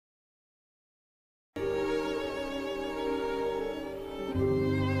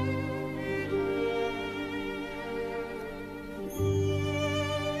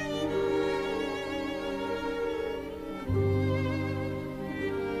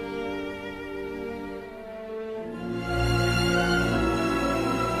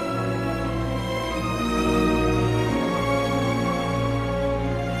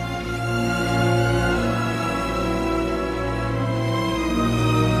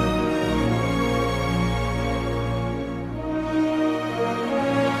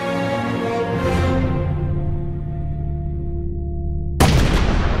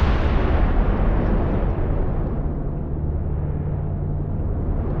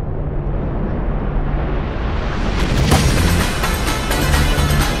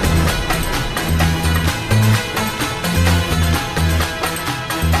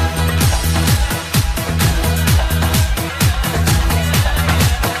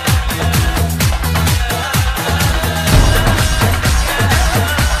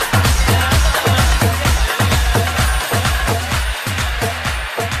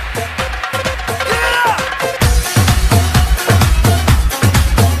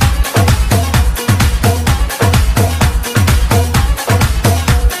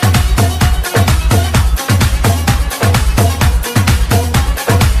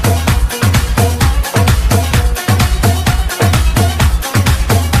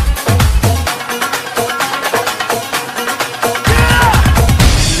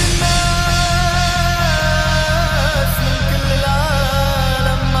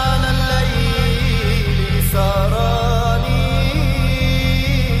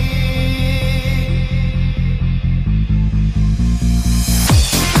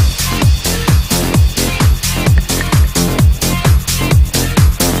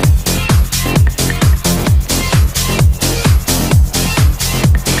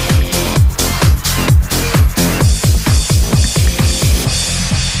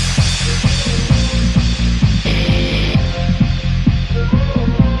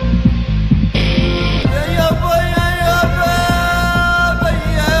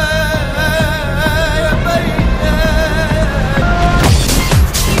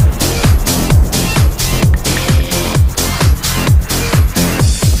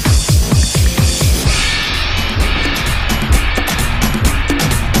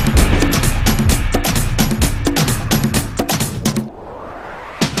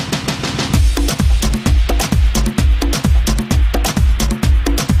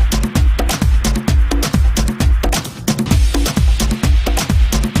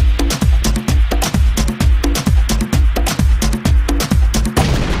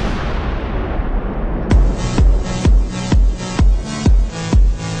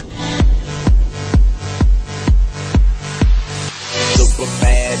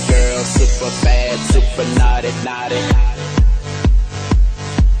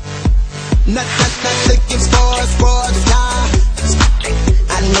Not looking for a sports car.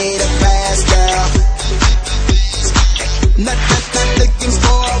 I need a fast girl. Not looking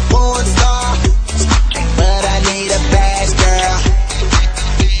for a porn star, but I need a bad girl.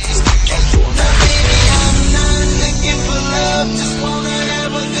 Now baby, I'm not looking for love, just wanna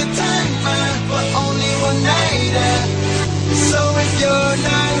have a good time, but only one night. So if you're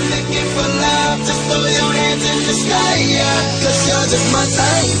not looking for love, just throw your hands in the sky, 'cause you're just my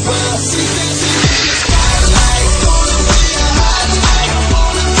type.